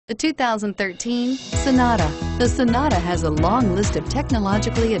The 2013 Sonata. The Sonata has a long list of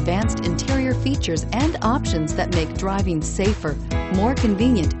technologically advanced interior features and options that make driving safer, more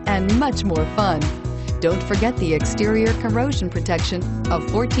convenient, and much more fun. Don't forget the exterior corrosion protection, a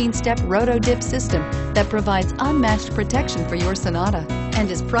 14-step roto-dip system that provides unmatched protection for your Sonata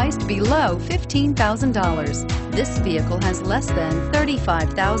and is priced below $15,000. This vehicle has less than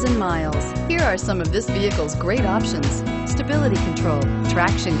 35,000 miles. Here are some of this vehicle's great options: stability control,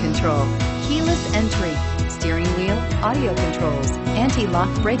 traction control, keyless entry, steering wheel audio controls, anti-lock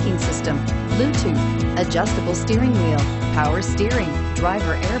braking system, Bluetooth, adjustable steering wheel, power steering,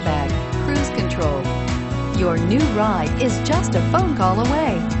 driver airbag, cruise control. Your new ride is just a phone call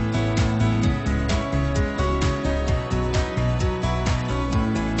away.